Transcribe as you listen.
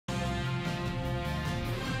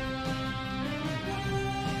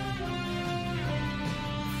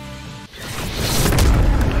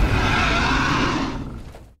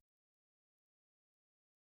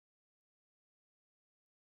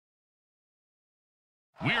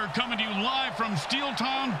We are coming to you live from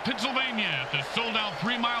Steeltown, Pennsylvania at the sold-out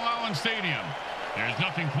 3 Mile Island Stadium. There's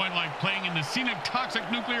nothing quite like playing in the scenic toxic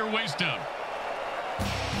nuclear waste dump.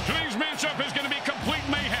 Today's matchup is going to be complete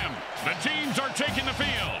mayhem. The teams are taking the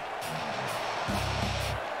field.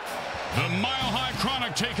 The Mile High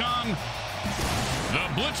Chronic take on the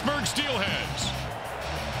Blitzburg Steelheads.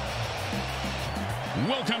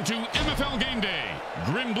 Welcome to MFL Game Day.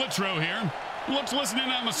 Grim Blitzrow here. Let's listen in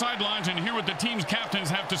on the sidelines and hear what the team's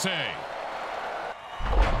captains have to say.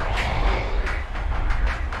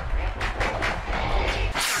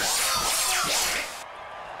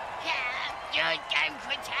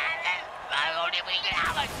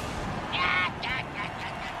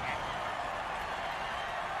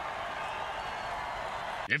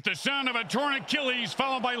 If the sound of a torn Achilles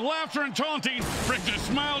followed by laughter and taunting brings a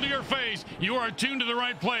smile to your face, you are tuned to the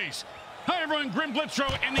right place. Hi everyone, Grim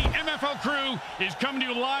Blitzrow and the MFL crew is coming to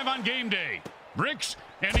you live on game day. Bricks,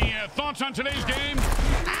 any thoughts on today's game?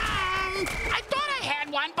 I thought I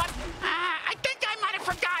had one, but I think I might have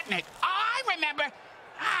forgotten it. Oh, I remember.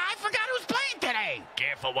 I forgot who's playing today.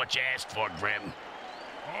 Careful what you asked for, Grim.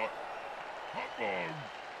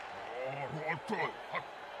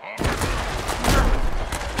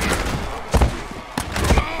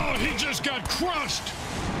 Oh, he just got crushed.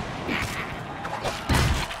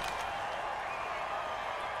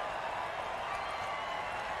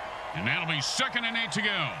 And that'll be 2nd and 8 to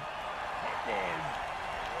go.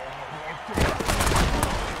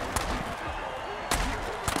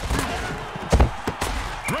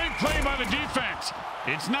 Great play by the defense.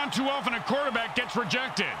 It's not too often a quarterback gets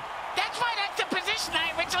rejected. That's why that's the position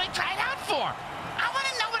I originally tried out for. I want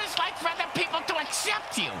to know what it's like for other people to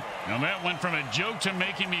accept you. Now that went from a joke to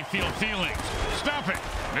making me feel feelings. Stop it.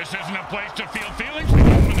 This isn't a place to feel feelings.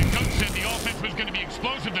 When the coach said the offense was going to be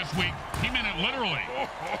explosive this week, he meant it literally.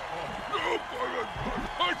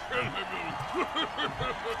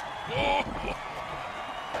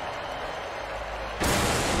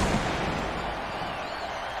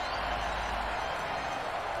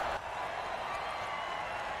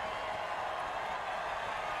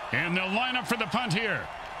 And they'll line up for the punt here.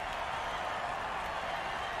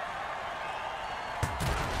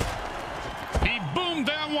 He boomed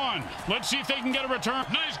that one. Let's see if they can get a return.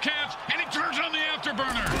 Nice catch, and he turns on the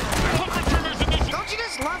afterburner. Punt returners initial. Don't you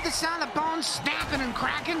just love the sound of bones snapping and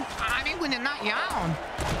cracking? I mean, when they're not your own.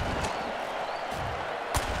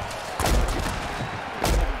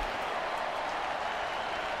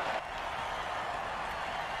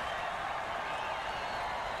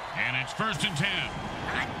 And it's 1st and 10.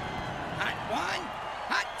 Hot 1,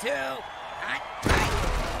 hot 2, hot.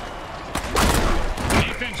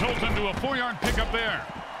 Defense holds them to a 4-yard pickup there.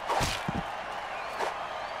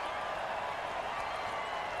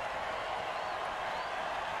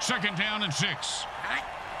 Second down and 6. Hot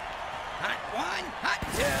 1, hot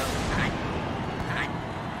 2, hot.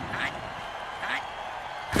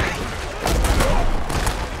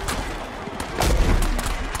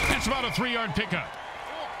 That's about a 3-yard pickup.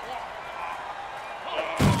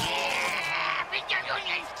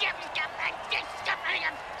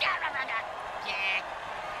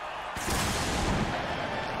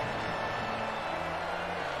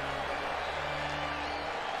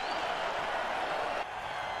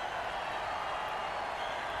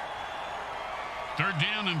 Third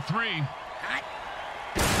down and 3. Hot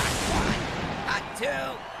 1, hot 2,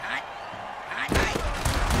 hot.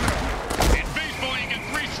 In baseball, you get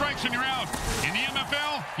 3 strikes and you're out. In the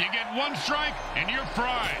MFL, you get 1 strike and you're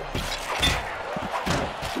fried.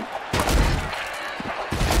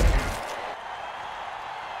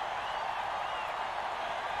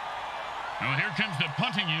 Well, here comes the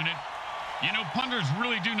punting unit. You know, punters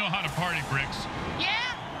really do know how to party, Bricks. Yeah?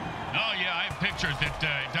 Oh, yeah, I have pictures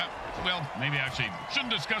that, well, maybe I actually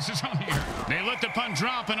shouldn't discuss this on here. They let the punt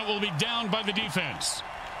drop, and it will be down by the defense.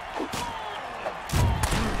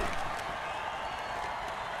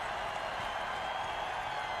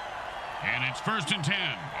 And it's 1st and 10.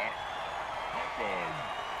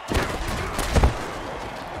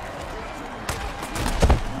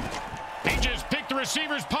 He just picked the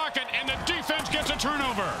receiver's pocket, and the defense gets a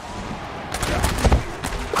turnover.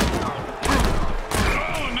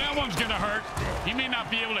 Oh, and that one's going to hurt. He may not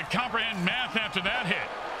be able to comprehend math after that hit.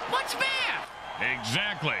 What's math?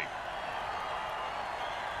 Exactly.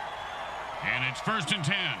 And it's 1st and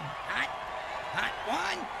 10. Hot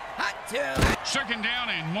 1, hot 2. 2nd down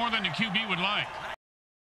and more than the QB would like.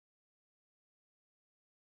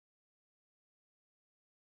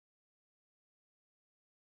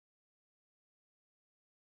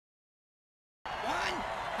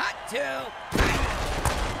 Hot 2.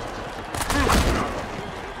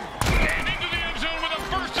 And into the end zone with a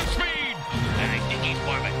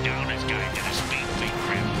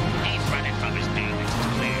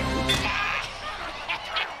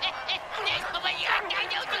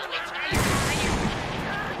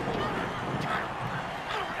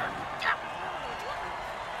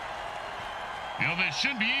This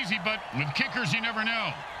should be easy, but with kickers, you never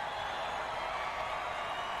know.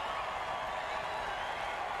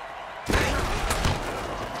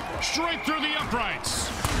 Straight through the uprights.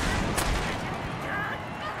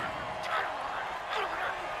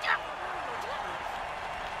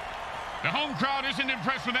 The home crowd isn't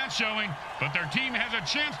impressed with that showing, but their team has a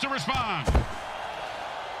chance to respond.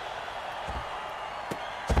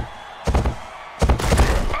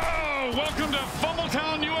 Oh, welcome to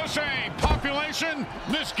Fumbletown, USA. Population,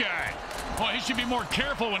 this guy. Well, he should be more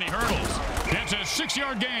careful when he hurdles. It's a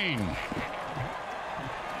 6-yard gain.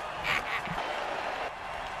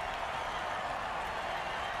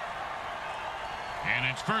 And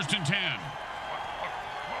it's 1st and 10.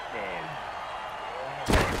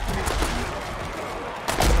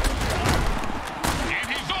 And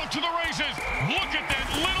he's off to the races. Look at that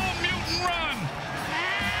little mutant run.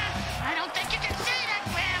 I don't think you can see that,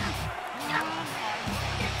 Grim.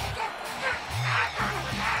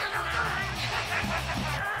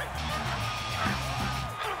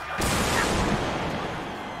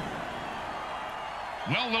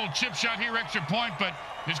 Well, little chip shot here, extra point, but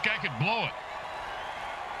this guy could blow it.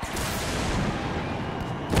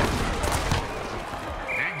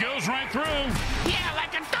 It goes right through. Yeah,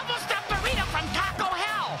 like a double-stuffed burrito from Taco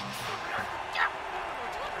Hell.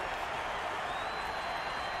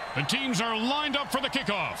 The teams are lined up for the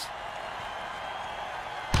kickoff.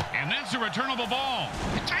 And that's a returnable ball.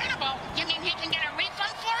 Returnable? You mean he can get a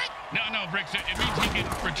refund for it? No, Bricks, it means he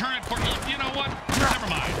can return it for, you know what? Never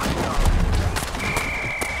mind.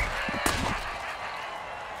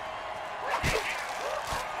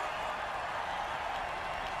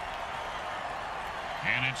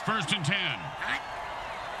 And it's 1st and 10.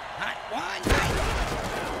 Hot one.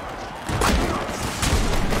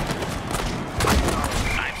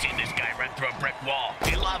 I've seen this guy run through a brick wall.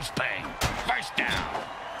 He loves pain. 1st down.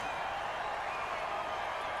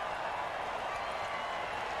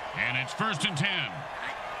 And it's 1st and 10.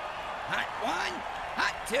 Hot one.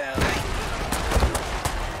 Hot two.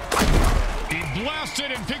 He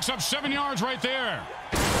blasted and picks up 7 yards right there.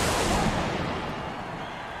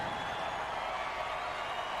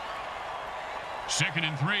 Second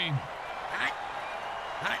and 3.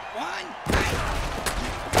 Hot one.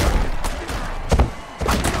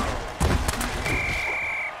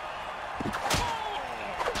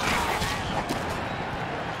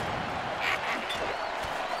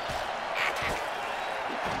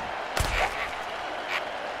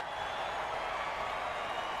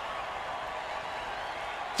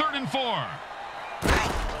 Third and 4.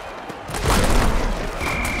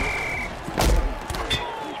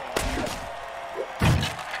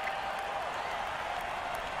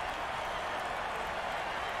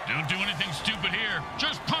 Don't do anything stupid here.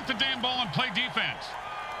 Just punt the damn ball and play defense.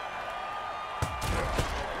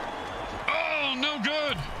 Oh, no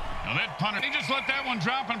good. Now that punter, they just let that one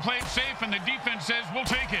drop and play it safe, and the defense says, we'll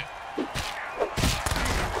take it.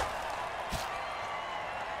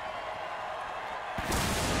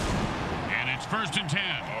 And it's 1st and 10.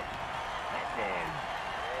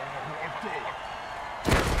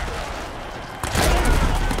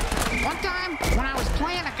 One time, when I was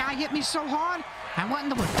playing, a guy hit me so hard, I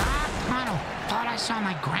went into a dark tunnel. Thought I saw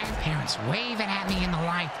my grandparents waving at me in the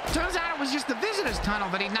light. Turns out it was just the visitor's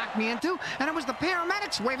tunnel that he knocked me into, and it was the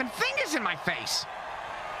paramedics waving fingers in my face.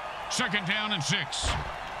 2nd down and 6.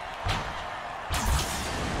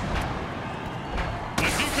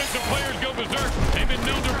 The defensive players go berserk. They've been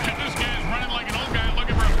known to hit this guy is running like an old guy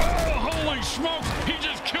looking for oh, holy smokes. He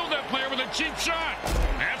just killed that player with a cheap shot.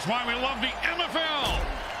 That's why we love the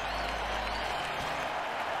MFL.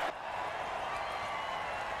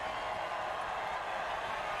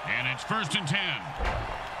 And it's 1st and 10.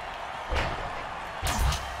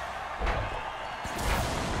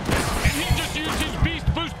 And he just used his beast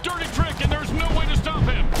boost dirty trick, and there's no way to stop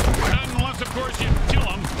him. Unless, of course, you kill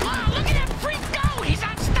him. Wow, look at that freak go! He's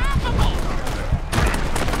unstoppable!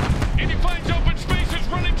 And he finds open spaces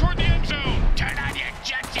running toward the end zone. Turn on your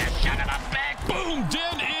jets, you son of a bitch! Boom,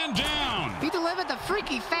 dead and down. He delivered the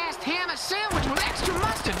freaky fast hammer sandwich with extra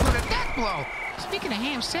mustard for the death blow. Speaking of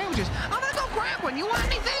ham sandwiches, I'm gonna go grab one. You want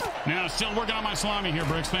anything? Now, still working on my salami here,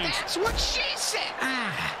 Bricks. Thanks. That's what she said.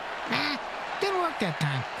 Didn't work that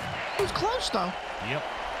time. It was close, though. Yep.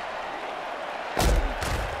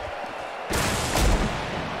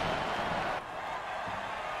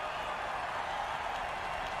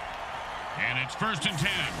 And it's 1st and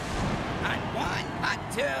 10. Hot one. Hot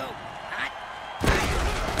two. Hot.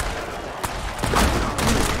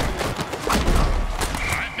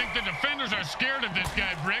 I think the defenders are scared of this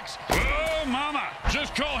guy, Bricks. Oh, mama.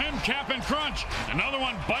 Just call him Cap'n Crunch. Another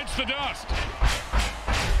one bites the dust.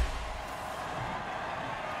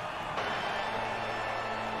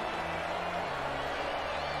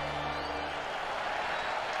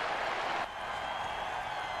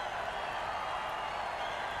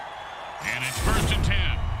 And it's 1st and 10.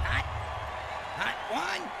 Hot. Hot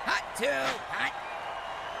 1. Hot 2. Hot.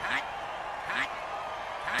 Hot. Hot.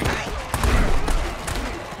 Hot.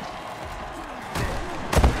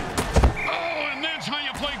 Oh, and that's how you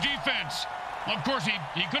play defense. Well, of course, he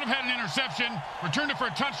could have had an interception, returned it for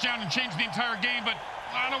a touchdown, and changed the entire game, but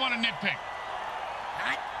I don't want to nitpick.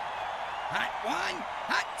 Hot. Hot 1.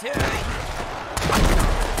 Hot 2.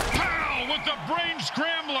 Pow! With the brain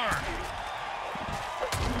scrambler.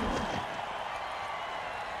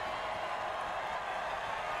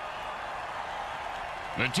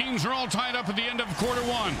 The teams are all tied up at the end of quarter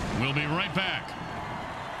 1. We'll be right back.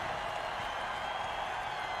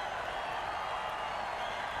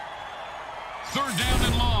 Third down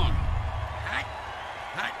and long. Hot.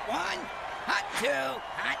 Hot 1. Hot 2.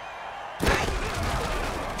 Hot. Hot.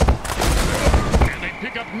 And they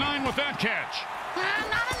pick up 9 with that catch.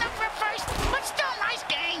 Not enough for first, but still a nice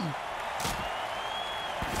game.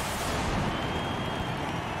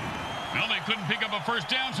 Well, they couldn't pick up a first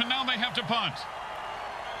down, so now they have to punt.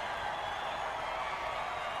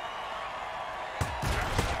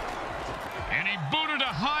 And he booted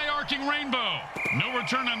a high-arcing rainbow. No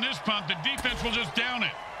return on this punt. The defense will just down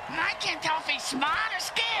it. I can't tell if he's smart or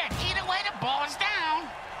scared. Either way, the ball's down.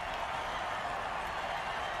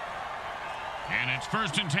 And it's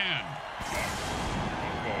 1st and 10.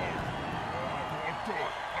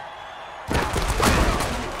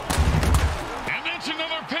 And that's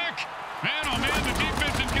another pick. Man, oh man, the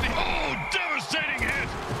defense is getting... Oh, devastating hit.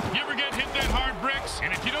 You ever get hit that hard, Bricks?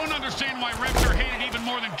 And if you don't understand why refs are hated even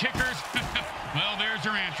more than kickers, well, there's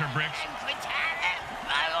your answer, Bricks.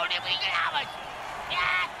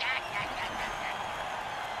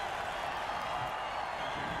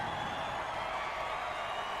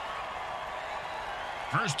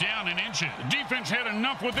 First down and inches. The defense had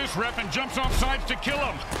enough with this ref and jumps off sides to kill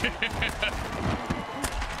him.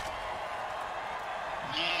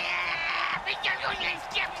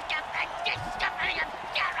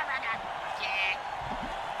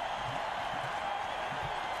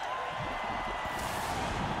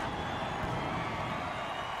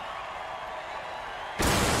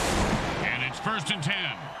 And it's 1st and 10.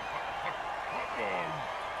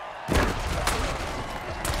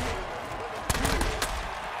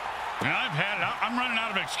 Now, I've had it. I'm running out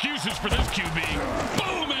of excuses for this QB.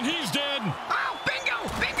 Boom, and he's dead. Oh, bingo!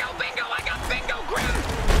 Bingo, bingo! I got bingo, Grim!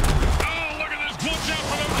 Oh, look at this. Watch out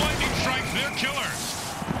for those lightning strikes. They're killers.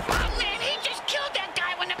 Oh, man, he just killed that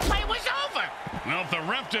guy when the play was over. Well, if the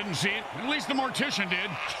ref didn't see it, at least the mortician did.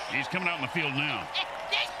 He's coming out in the field now.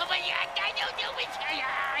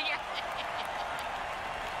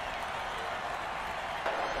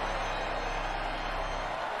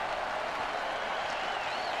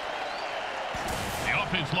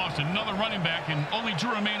 The offense lost another running back and only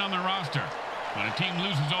 2 remain on their roster. When a team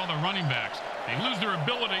loses all their running backs, they lose their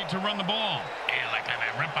ability to run the ball. Yeah, like if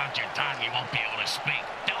I rip out your tongue, you won't be able to speak.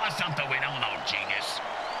 Tell us something we don't know, genius.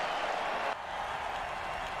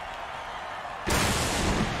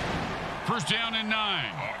 First down and 9.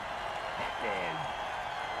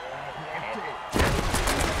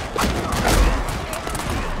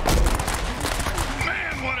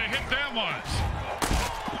 Man, what a hit that was.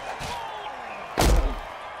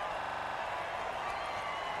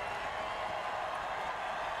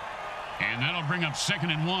 And that'll bring up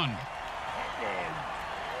 2nd and 1.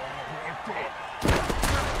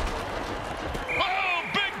 Oh,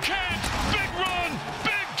 big catch, big run,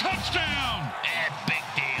 big touchdown. Big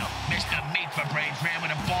deal. Mr. Meat for Brains ran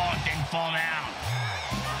with the ball and didn't fall down.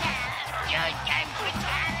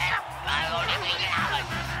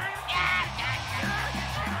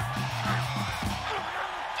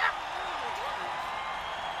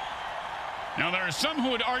 Now, there are some who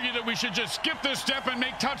would argue that we should just skip this step and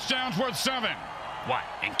make touchdowns worth 7. What,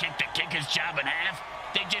 and kick the kicker's job in half?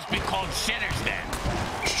 They'd just be called sinners then.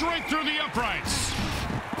 Straight through the uprights.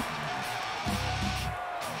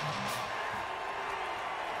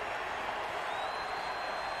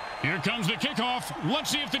 Here comes the kickoff.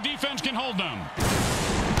 Let's see if the defense can hold them.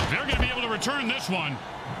 They're going to be able to return this one.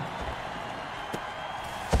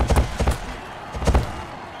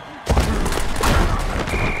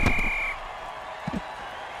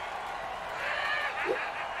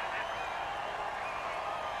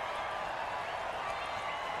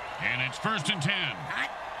 And it's 1st and 10.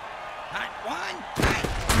 Hot. Hot 1.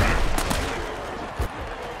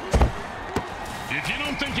 If you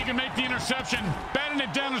don't think you can make the interception, batting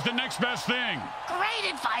it down is the next best thing. Great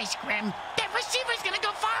advice, Grim. That receiver's gonna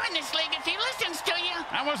go far in this league if he listens to you.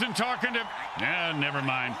 I wasn't talking to... never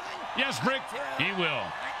mind. Yes, Brick, he will.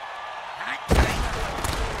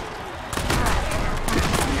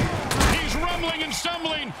 He's rumbling and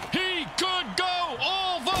stumbling. He could go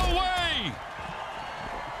all the way.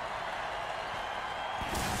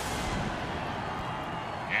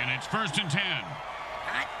 And it's 1st and 10.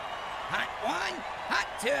 Hot, hot 1, hot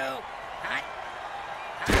 2, hot.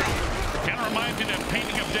 Kind of reminds me of that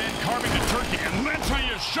painting of Dan carving the turkey, and that's how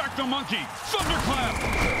you shock the monkey. Thunderclap.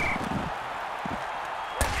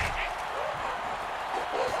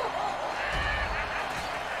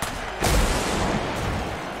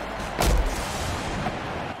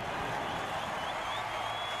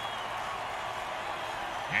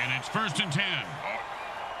 And it's 1st and 10.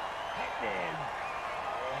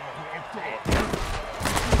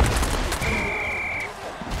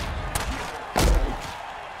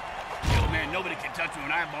 Nobody can touch me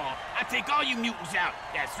when I ball. I take all you mutants out.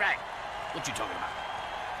 That's right. What you talking about?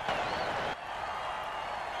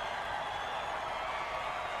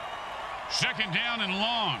 Second down and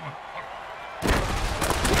long.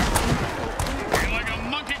 You're like a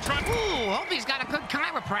monkey trying. Ooh, hope he's got a good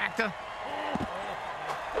chiropractor.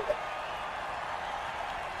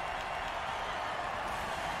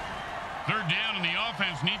 Third down, and the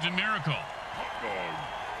offense needs a miracle.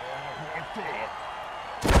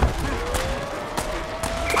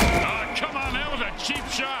 Come on, that was a cheap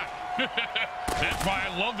shot. That's why I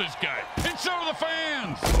love this guy. And so do the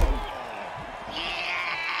fans.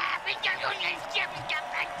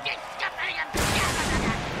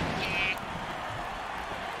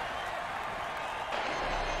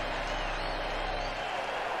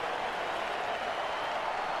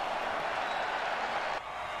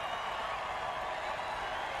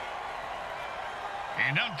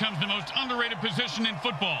 And out comes the most underrated position in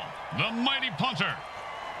football, the mighty punter.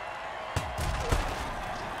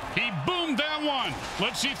 He boomed that one.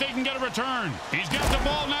 Let's see if they can get a return. He's got the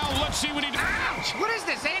ball now. Let's see what he does. Ouch! What is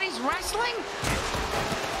this, 80s wrestling?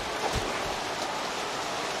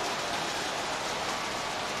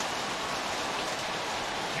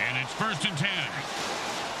 And it's 1st and 10.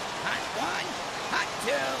 Hot 1, hot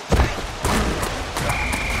 2, hot.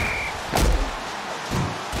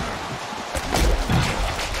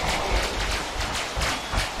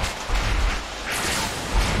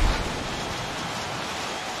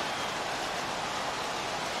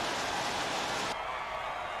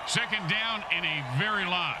 Second down and a very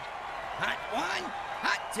lot. Hot 1,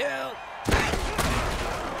 hot 2, hot.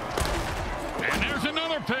 And there's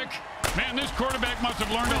another pick. Man, this quarterback must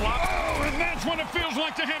have learned a lot. Oh, and that's what it feels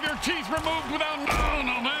like to have your teeth removed without... Oh,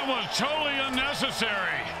 no, that was totally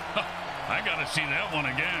unnecessary. I got to see that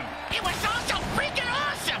one again. It was also freaking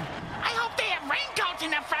awesome. I hope they have raincoats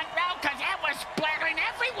in the front row because that was splattering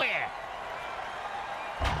everywhere.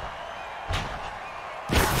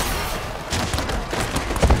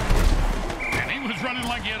 He was running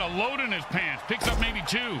like he had a load in his pants. Picks up maybe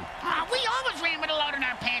 2. We always ran with a load in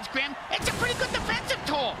our pants, Grim. It's a pretty good defensive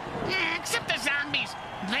tool. Except the zombies.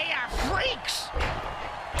 They are freaks.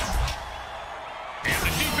 And the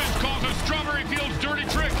defense calls a Strawberry Fields dirty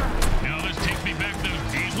trick. Now this takes me back to...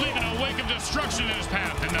 He's leaving a wake of destruction in his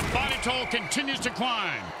path, and the body toll continues to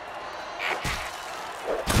climb.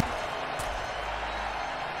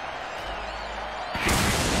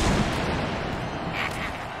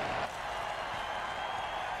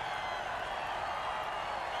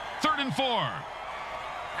 Third and 4.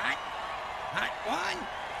 Hot, hot 1,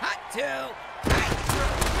 hot 2, hot.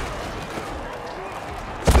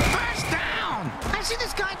 First down! I've seen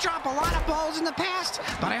this guy drop a lot of balls in the past,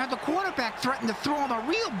 but I heard the quarterback threaten to throw him a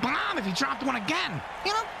real bomb if he dropped one again.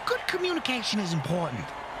 You know, good communication is important.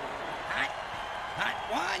 Hot, hot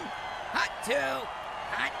 1, hot 2,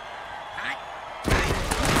 hot, hot, hot.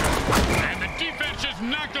 And the defense just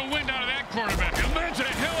knocked the wind out of that quarterback. And that's a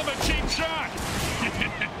hell of a cheap shot.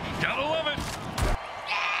 Gotta love it.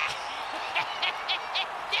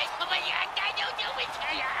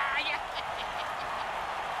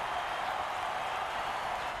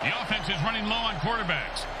 The offense is running low on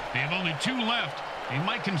quarterbacks. They have only 2 left. They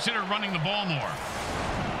might consider running the ball more.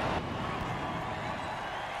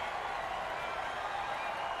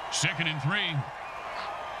 Second and 3.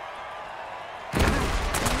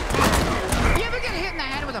 You ever get hit in the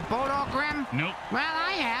head with a bulldog, Grim? Nope. Well,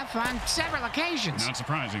 I have on several occasions. Not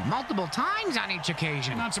surprising. Multiple times on each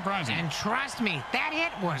occasion. Not surprising. And trust me, that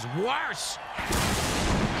hit was worse.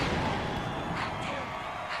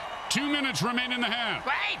 2 minutes remain in the half.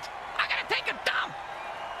 Wait! I gotta take a dump!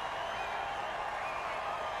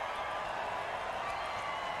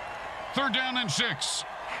 Third down and 6.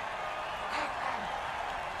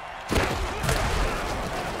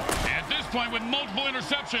 At this point, with multiple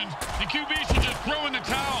interceptions, the QB should just throw in the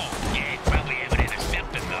towel. Yeah, probably have an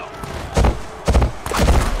interceptor, though.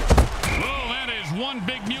 Well, that is one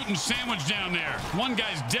big mutant sandwich down there. One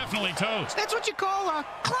guy's definitely toast. That's what you call a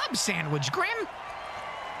club sandwich, Grim.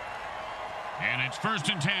 And it's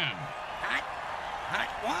 1st and 10. Hot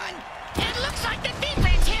one. It looks like the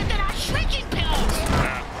defense handed out shrinking pills.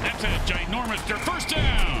 That's a ginormous first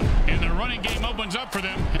down. And the running game opens up for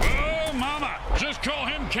them. Oh, mama. Just call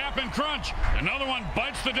him Cap'n Crunch. Another one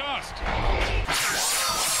bites the dust.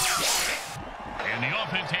 And the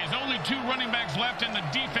offense has only 2 running backs left, and the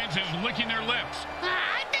defense is licking their lips.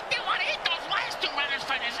 I think they want to hit those last 2 runners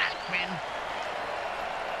for this Grim.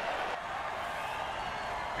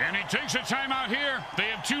 And he takes a timeout here. They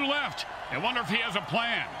have 2 left. I wonder if he has a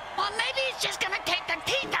plan. Well, maybe he's just going to take the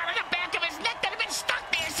teeth out of the back of his neck that have been stuck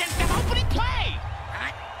there since the opening play.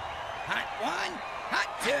 Hot one. Hot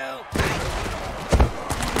two.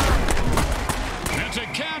 It's a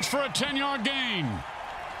catch for a 10-yard gain.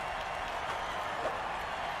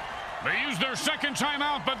 They use their 2nd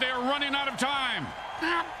timeout, but they are running out of time.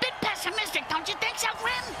 A bit pessimistic, don't you think so,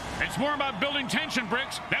 Grim? It's more about building tension,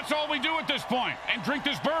 Bricks. That's all we do at this point. And drink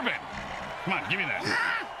this bourbon. Come on, give me that.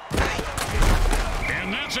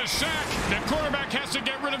 And that's a sack. The quarterback has to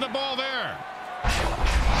get rid of the ball there.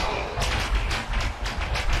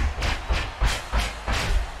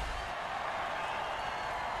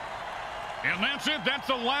 And that's it. That's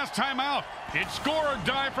the last timeout. It's score or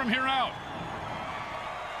die from here out.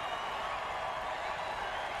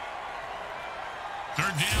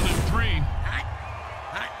 3rd down and 3.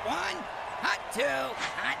 Hot one. Hot two.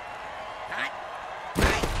 Hot.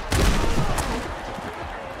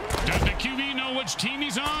 Does the QB know which team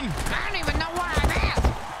he's on? I don't even know what I'm at.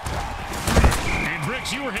 Hey,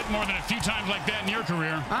 Bricks, you were hit more than a few times like that in your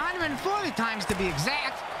career. 140 times to be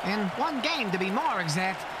exact. In one game to be more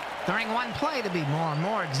exact. During one play to be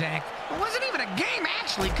more exact. It wasn't even a game,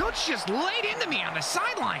 actually. Coach just laid into me on the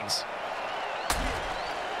sidelines.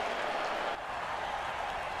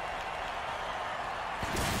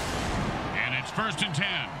 And it's 1st and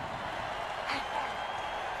 10.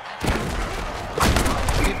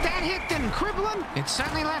 If that hit didn't cripple him, it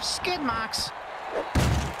certainly left skid marks.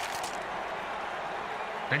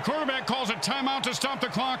 The quarterback calls a timeout to stop the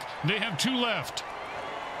clock. They have 2 left.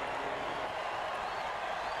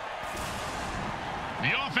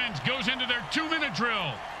 The offense goes into their 2-minute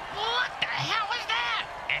drill. What the hell was that?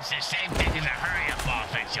 It's the same thing in the hurry-up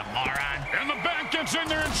offense, you moron. And the back gets in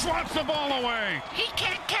there and swats the ball away. He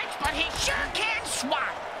can't catch, but he sure can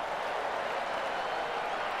swat.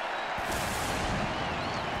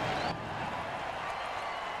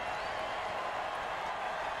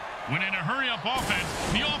 When in a hurry-up offense,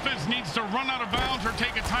 the offense needs to run out of bounds or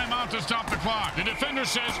take a timeout to stop the clock. The defender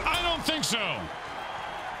says, I don't think so.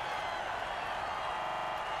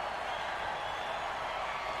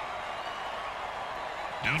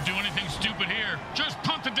 Don't do anything stupid here. Just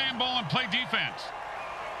punt the damn ball and play defense.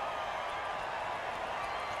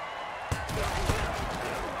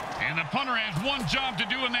 And the punter has one job to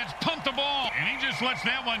do, and that's punt the ball. And he just lets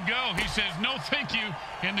that one go. He says, no thank you,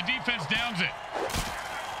 and the defense downs it.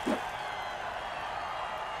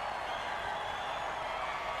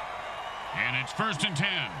 And it's 1st and 10.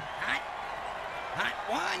 Hot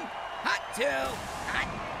one. Hot two. Hot.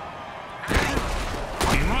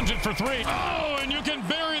 He runs it for 3. Oh, and you can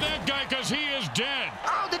bury that guy because he is dead.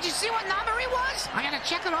 Oh, did you see what number he was? I gotta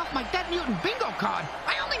check it off my Dead Mutant bingo card.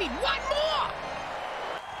 I only need 1 more.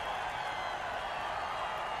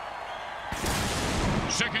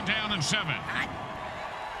 2nd down and 7. Hot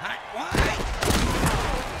one.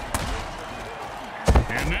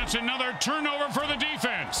 And that's another turnover for the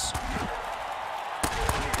defense.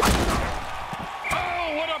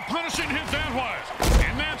 Oh, what a punishing hit that was.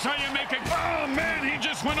 And that's how you make it. Oh, man, he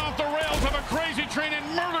just went off the rails of a crazy train and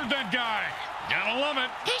murdered that guy. Gotta love it.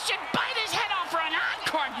 He should bite his head off for an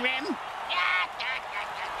encore, Grim.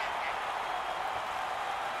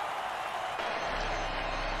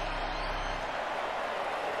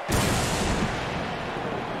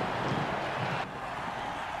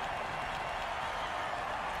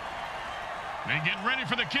 They get ready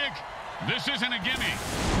for the kick. This isn't a gimme.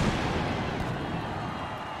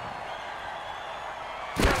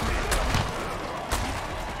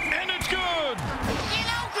 And it's good. You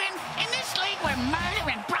know, Grim, in this league where murder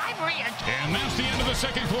and bribery are... And that's the end of the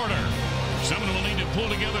 2nd quarter. Someone will need to pull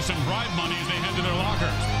together some bribe money as they head to their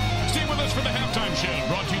lockers. Stay with us for the halftime show,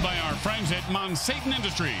 brought to you by our friends at Monsatan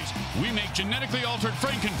Industries. We make genetically altered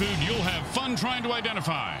frankenfood you'll have fun trying to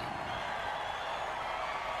identify.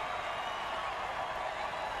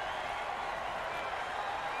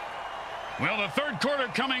 Well, the 3rd quarter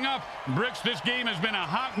coming up. Bricks, this game has been a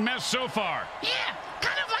hot mess so far. Yeah,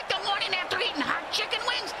 kind of like the morning after eating hot chicken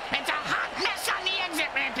wings. It's a hot mess on the exit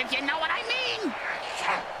ramp, if you know what I mean.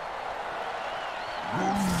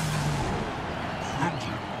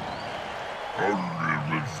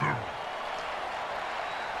 The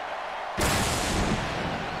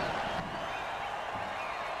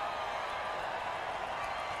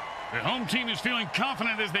home team is feeling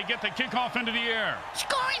confident as they get the kickoff into the air.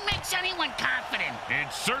 Scoring makes anyone confident.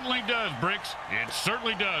 It certainly does, Bricks. It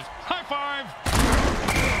certainly does. High five!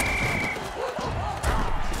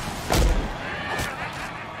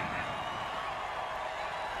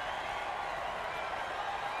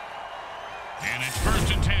 And it's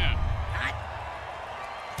 1st and 10.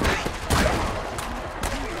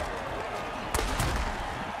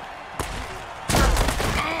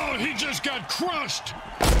 Oh, he just got crushed.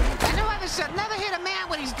 And whoever said never hit a man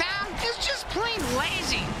when he's down is just plain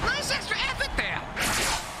lazy. Nice extra effort there.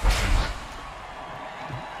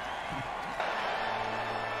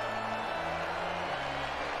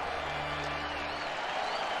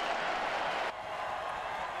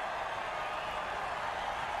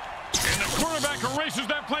 And the quarterback erases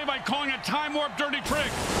that play by calling a time warp dirty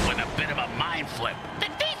trick. With a bit of a mind flip. The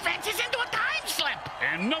defense is into a time slip.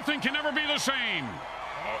 And nothing can ever be the same.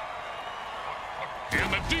 And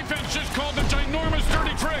the defense just called the ginormous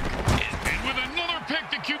dirty trick. And with another pick,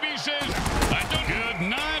 the QB says, good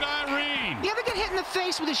night, Irene. You ever get hit in the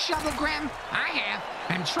face with a shovel, Graham? I have.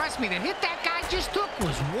 And trust me, the hit that guy just took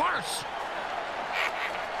was worse.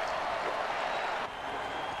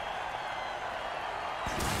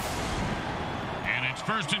 And it's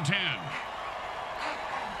 1st and 10.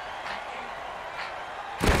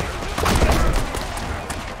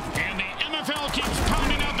 And the MFL keeps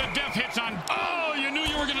pounding out the death hits on... Oh, you knew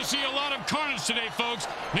you were going to see a lot of carnage today, folks.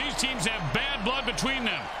 These teams have bad blood between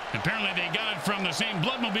them. Apparently, they got it from the same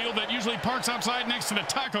bloodmobile that usually parks outside next to the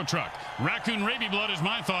taco truck. Raccoon rabies blood is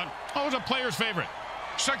my thought. Always a player's favorite.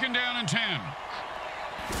 2nd down and 10.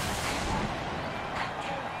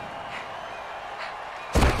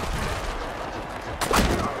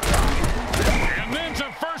 And then it's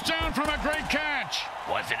a 1st down from a great catch.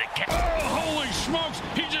 Was it a catch? Oh, holy smokes.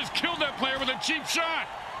 He just killed that player with a cheap shot.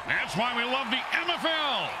 That's why we love the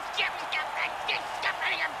MFL.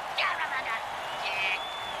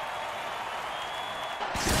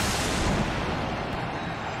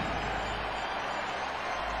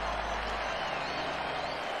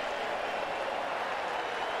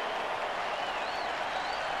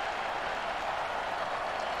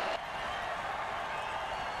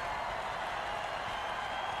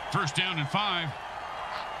 First down and 5.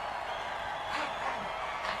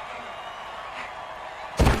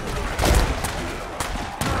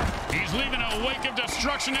 He's leaving a wake of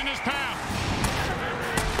destruction in his path.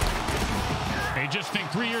 Hey, just think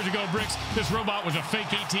 3 years ago, Bricks, this robot was a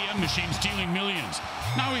fake ATM machine stealing millions.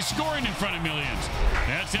 Now he's scoring in front of millions.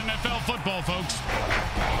 That's MFL football, folks.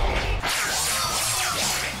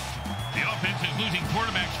 The offense is losing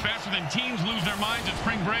quarterbacks faster than teams lose their minds at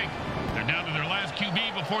spring break. They're down to their last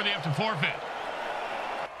QB before they have to forfeit.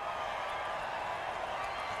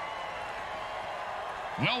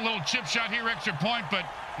 Well, little chip shot here, extra point, but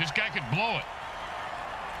this guy could blow it.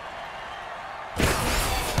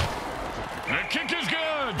 The kick is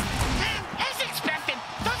good. As expected,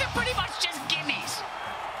 those are pretty much just gimmies.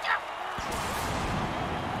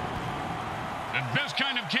 The best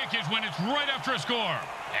kind of kick is when it's right after a score.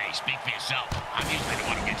 Hey, speak for yourself. I'm usually the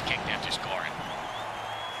one who gets kicked after scoring.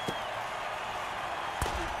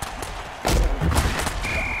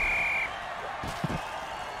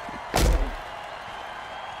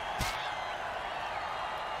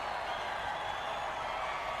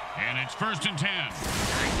 And it's 1st and 10.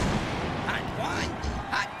 Hot 1,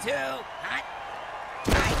 hot 2, hot.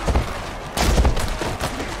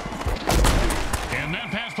 And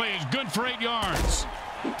that pass play is good for 8 yards.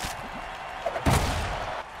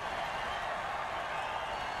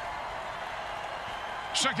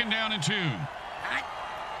 Second down and 2. Hot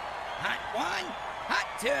 1, hot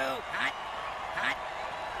 2, hot.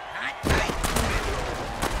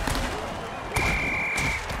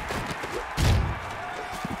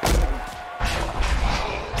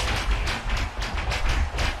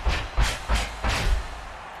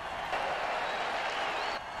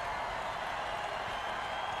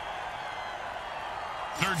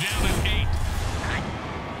 Third down and 8.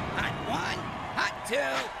 Hot 1, hot 2,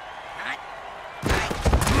 hot.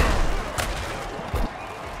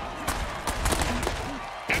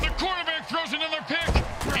 And the quarterback throws another pick.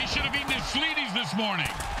 He should have eaten his Sleeties this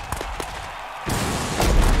morning.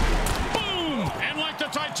 Boom! And like the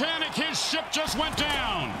Titanic, his ship just went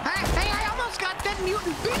down. Hey, I almost got Dead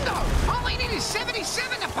Mutant Bingo. All I need is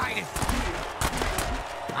 77 to fight it.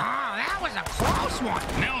 Oh, that was a close one.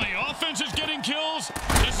 Now the offense is getting kills.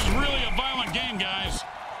 This is really a violent game, guys.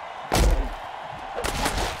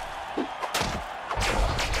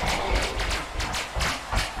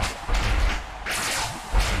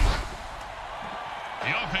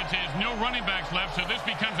 running backs left, so this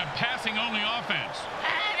becomes a passing-only offense.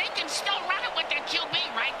 They can still run it with their QB,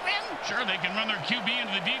 right, Grim? Sure, they can run their QB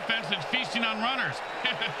into the defense that's feasting on runners.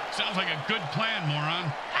 Sounds like a good plan, moron.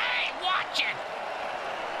 Hey, watch it!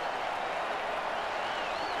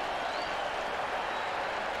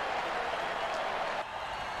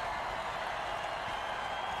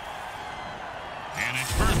 And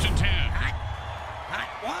it's 1st and 10. Hot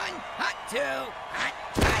one, hot two, hot.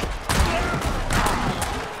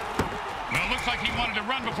 Well, it looks like he wanted to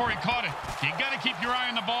run before he caught it. You got to keep your eye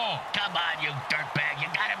on the ball. Come on, you dirtbag. You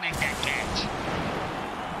got to make that catch.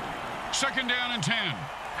 2nd down and 10.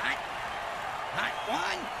 Hot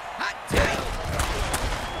one, hot two.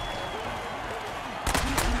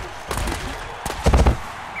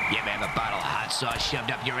 You ever have a bottle of hot sauce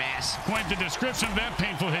shoved up your ass? Quite the description of that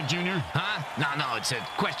painful hit, Junior. Huh? No, it's a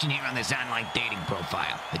question here on this online dating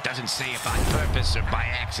profile. It doesn't say if on purpose or by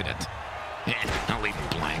accident. Yeah, I'll leave it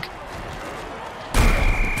blank.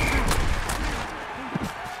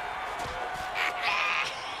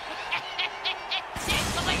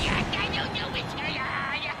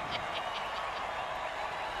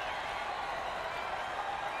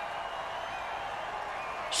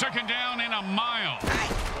 Second down and a mile.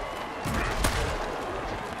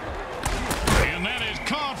 And that is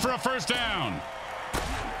caught for a 1st down.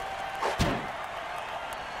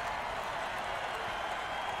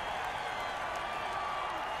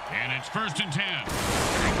 And it's 1st and 10.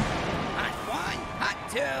 Hot one, hot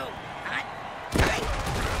two, hot.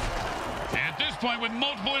 At this point, with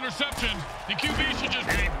multiple interceptions, the QB should just...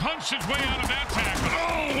 And he punched his way out of that tackle.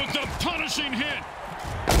 Oh, with the punishing hit.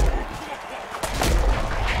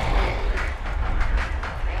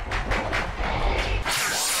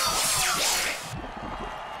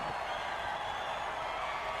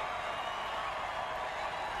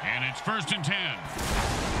 And it's 1st and 10.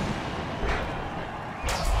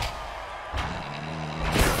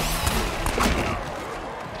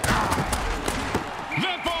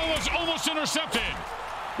 That ball was almost intercepted.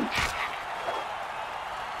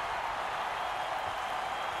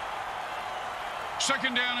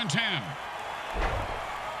 Second down and 10.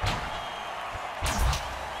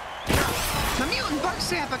 The mutant bug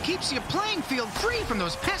sapper keeps your playing field free from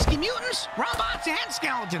those pesky mutants, robots, and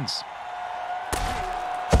skeletons.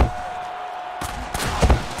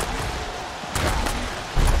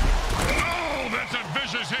 Oh, that's a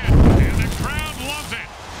vicious hit, and the crowd loves it.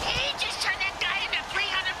 He just turned that guy into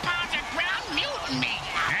 300 pounds of ground mutant meat.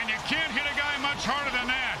 And you can't hit a guy much harder than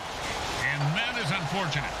that. And that is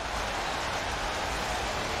unfortunate.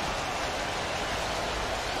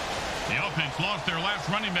 The offense lost their last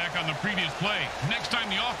running back on the previous play. Next time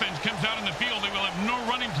the offense comes out in the field, they will have no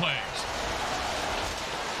running plays.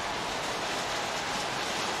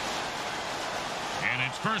 And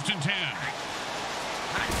it's 1st and 10.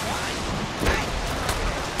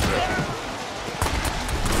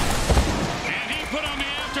 And he put on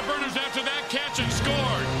the afterburners after that catch and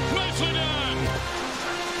scored. Nicely done.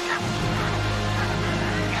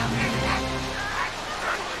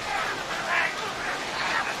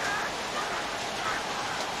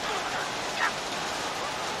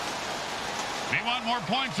 They want more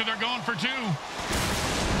points, so they're going for 2.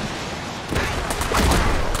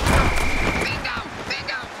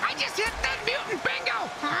 Bingo! I just hit that mutant bingo!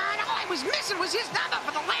 And all I was missing was his number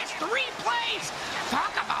for the last 3 plays.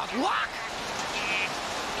 Talk about luck!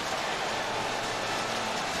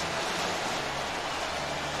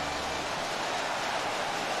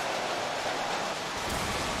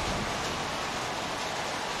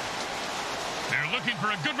 They're looking for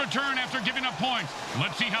a good return after giving up points.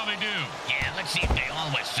 Let's see how they do. Yeah, let's see if they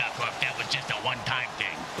always suck or if that was just a one-time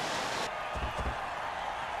thing.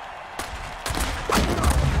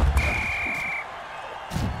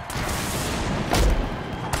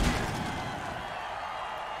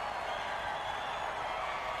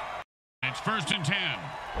 It's 1st and 10.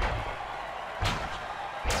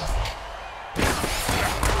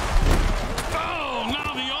 Oh,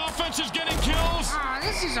 now the offense is getting kills. Oh,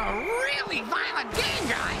 this is a really violent game,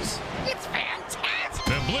 guys. It's fantastic.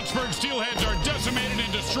 The Blitzburg Steelheads are decimated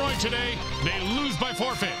and destroyed today. They lose by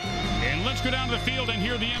forfeit. And let's go down to the field and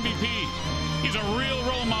hear the MVP. He's a real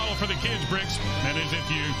role model for the kids, Bricks. That is, if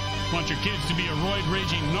you want your kids to be a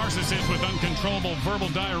roid-raging narcissist with uncontrollable verbal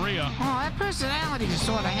diarrhea. Oh, that personality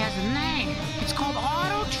disorder has a name. It's called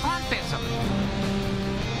auto-Trumpism.